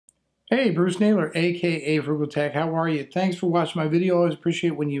Hey, Bruce Naylor, aka Frugal Tech. How are you? Thanks for watching my video. I always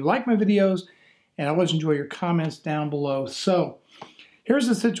appreciate when you like my videos, and I always enjoy your comments down below. So, here's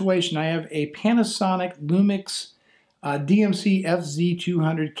the situation. I have a Panasonic Lumix DMC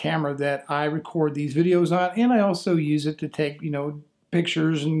FZ1000 camera that I record these videos on, and I also use it to take,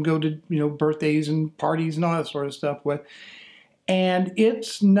 pictures and go to, birthdays and parties and all that sort of stuff with. And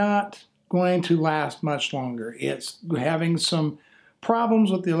it's not going to last much longer. It's having some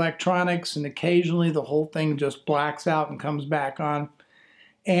problems with the electronics, and occasionally the whole thing just blacks out and comes back on.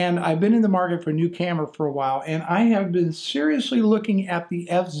 And I've been in the market for a new camera for a while, and I have been seriously looking at the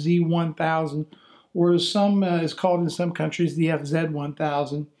FZ1000, or as some is called in some countries, the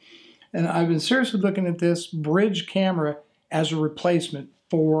FZ1000. And I've been seriously looking at this bridge camera as a replacement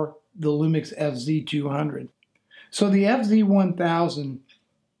for the Lumix FZ200. So the FZ1000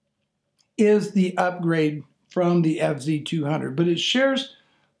 is the upgrade from the FZ200, but it shares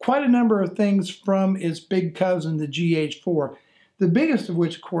quite a number of things from its big cousin, the GH4. The biggest of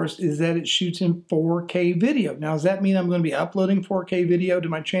which, of course, is that it shoots in 4K video. Now, does that mean I'm going to be uploading 4K video to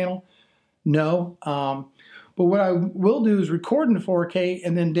my channel? No. But what I will do is record in 4K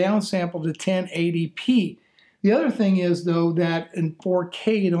and then downsample to 1080p. The other thing is, though, that in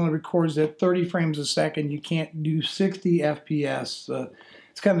 4K it only records at 30 frames a second. You can't do 60 FPS.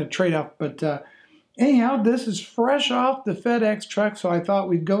 It's kind of a trade-off, but anyhow, this is fresh off the FedEx truck, so I thought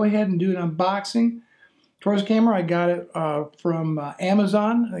we'd go ahead and do an unboxing. Torres camera, I got it from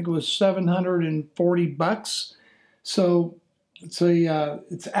Amazon. I think it was 740 bucks. So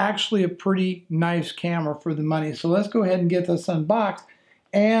it's actually a pretty nice camera for the money. So let's go ahead and get this unboxed.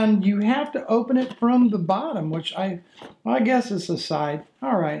 And you have to open it from the bottom, which I guess is the side.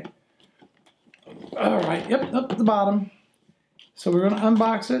 All right, yep, up at the bottom. So we're going to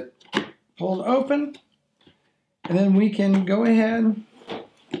unbox it. Pull it open, and then we can go ahead.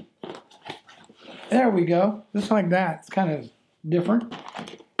 There we go, just like that. It's kind of different.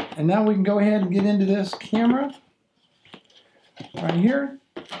 And now we can go ahead and get into this camera right here.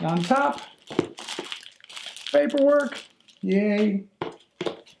 On top, paperwork, yay.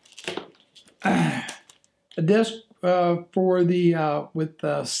 A disc for the with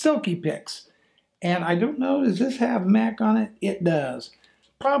Silky Pics, and I don't know, does this have Mac on it? It does.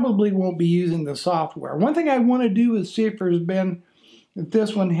 Probably won't be using the software. One thing I want to do is see if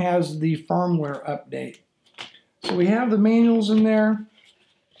this one has the firmware update. So we have the manuals in there.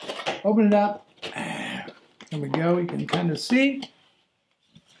 Open it up. There we go. You can kind of see.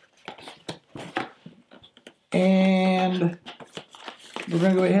 And we're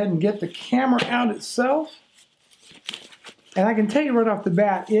going to go ahead and get the camera out itself. And I can tell you right off the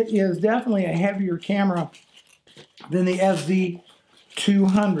bat, it is definitely a heavier camera than the FZ200.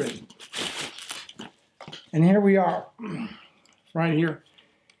 And here we are, right here.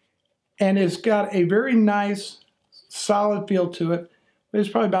 And it's got a very nice, solid feel to it. It's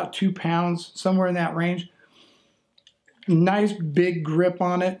probably about 2 pounds, somewhere in that range. Nice big grip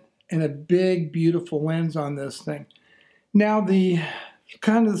on it, and a big, beautiful lens on this thing. Now,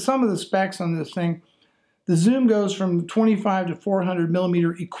 some of the specs on this thing, the zoom goes from 25 to 400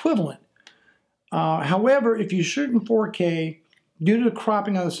 millimeter equivalent. However, if you shoot in 4K, due to the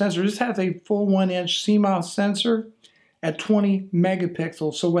cropping on the sensor, this has a full 1-inch CMOS sensor at 20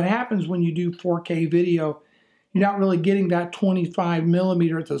 megapixels. So what happens when you do 4K video, you're not really getting that 25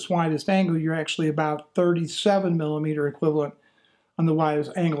 millimeter at the widest angle. You're actually about 37 millimeter equivalent on the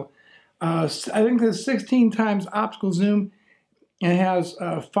widest angle. I think there's 16 times optical zoom, and it has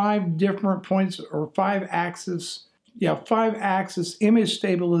 5 different points, or 5-axis image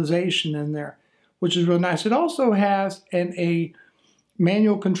stabilization in there, which is really nice. It also has a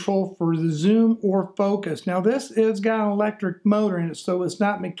manual control for the zoom or focus. Now this has got an electric motor in it, so it's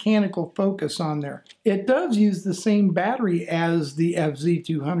not mechanical focus on there. It does use the same battery as the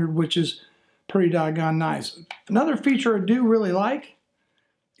FZ200, which is pretty doggone nice. Another feature I do really like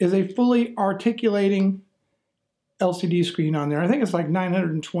is a fully articulating LCD screen on there. I think it's like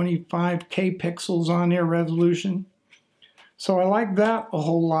 925K pixels on there resolution. So I like that a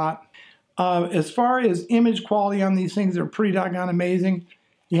whole lot. As far as image quality on these things, they're pretty doggone amazing.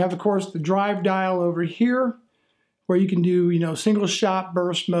 You have, of course, the drive dial over here, where you can do, single shot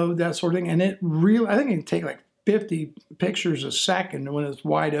burst mode, that sort of thing. And it really, I think it can take like 50 pictures a second when it's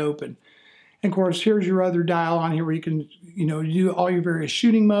wide open. And of course, here's your other dial on here where you can, do all your various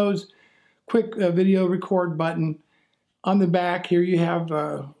shooting modes. Quick video record button. On the back here, you have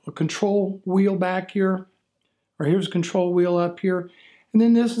a control wheel back here, or here's a control wheel up here. And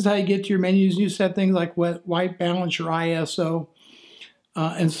then this is how you get to your menus. You set things like white balance, your ISO,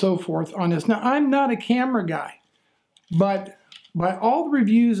 and so forth on this. Now, I'm not a camera guy, but by all the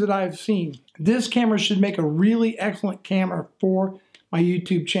reviews that I've seen, this camera should make a really excellent camera for my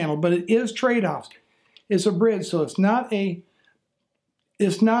YouTube channel, but it is trade-offs. It's a bridge, so it's not your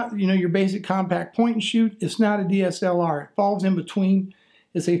basic compact point and shoot. It's not a DSLR. It falls in between.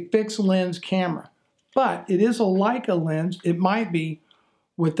 It's a fixed lens camera, but it is a Leica lens. It might be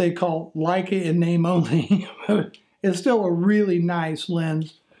what they call Leica in name only. It's still a really nice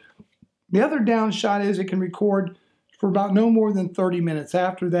lens. The other downshot is it can record for about no more than 30 minutes.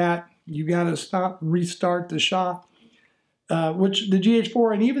 After that, you got to stop, restart the shot, which the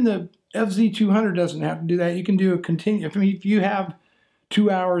GH4 and even the FZ1000 doesn't have to do that. You can do a continuous. I mean, if you have 2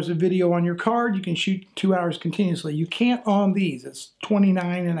 hours of video on your card, you can shoot 2 hours continuously. You can't on these. It's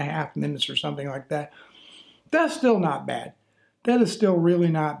 29.5 minutes or something like that. That's still not bad. That is still really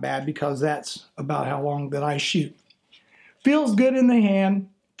not bad because that's about how long that I shoot. Feels good in the hand,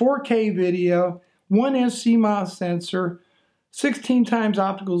 4K video, 1-inch CMOS sensor, 16 times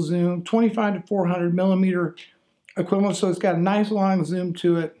optical zoom, 25 to 400 millimeter equivalent, so it's got a nice long zoom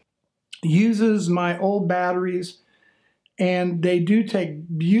to it. Uses my old batteries, and they do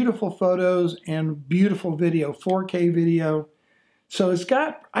take beautiful photos and beautiful video, 4K video. So it's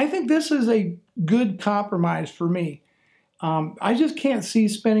got, I think this is a good compromise for me. I just can't see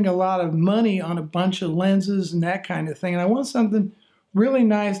spending a lot of money on a bunch of lenses and that kind of thing. And I want something really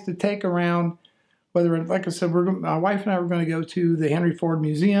nice to take around, whether, like I said, my wife and I were going to go to the Henry Ford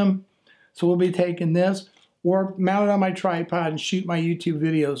Museum, so we'll be taking this, or mount it on my tripod and shoot my YouTube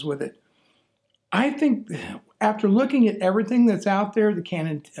videos with it. I think after looking at everything that's out there, the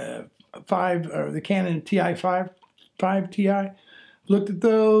Canon the Canon Ti5 Ti, looked at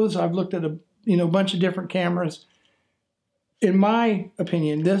those. I've looked at a bunch of different cameras. In my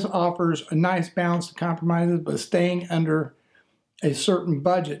opinion, this offers a nice balance to compromises, but staying under a certain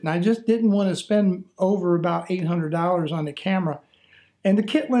budget. And I just didn't want to spend over about $800 on the camera. And the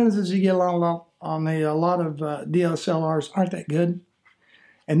kit lenses you get on a lot of DSLRs aren't that good.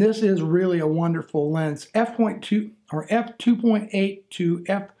 And this is really a wonderful lens. f.2 or f2.8 to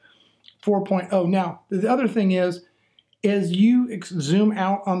f4.0. Now, the other thing is, as you zoom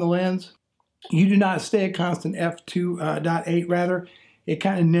out on the lens, you do not stay a constant f2.8. Rather, it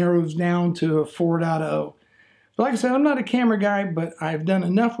kind of narrows down to a 4.0. But like I said, I'm not a camera guy, but I've done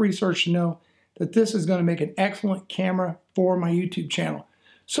enough research to know that this is going to make an excellent camera for my YouTube channel.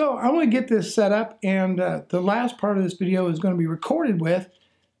 So I'm going to get this set up, and the last part of this video is going to be recorded with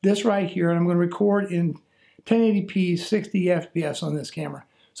this right here, and I'm going to record in 1080p 60 FPS on this camera.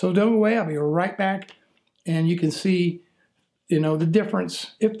 So don't go away, I'll be right back, and you can see the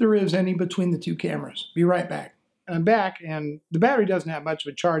difference, if there is any, between the two cameras. Be right back. I'm back, and the battery doesn't have much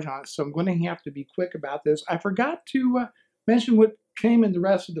of a charge on it, so I'm going to have to be quick about this. I forgot to mention what came in the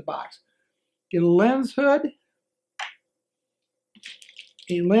rest of the box. Get a lens hood,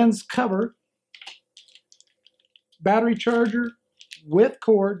 a lens cover, battery charger with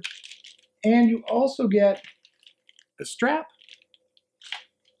cord, and you also get a strap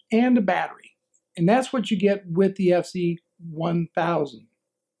and a battery. And that's what you get with the FZ1000.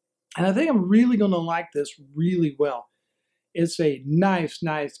 And I think I'm really going to like this really well. It's a nice,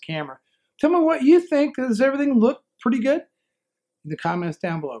 nice camera. Tell me what you think. Does everything look pretty good? In the comments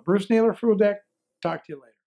down below. Bruce Naylor, Full Deck. Talk to you later.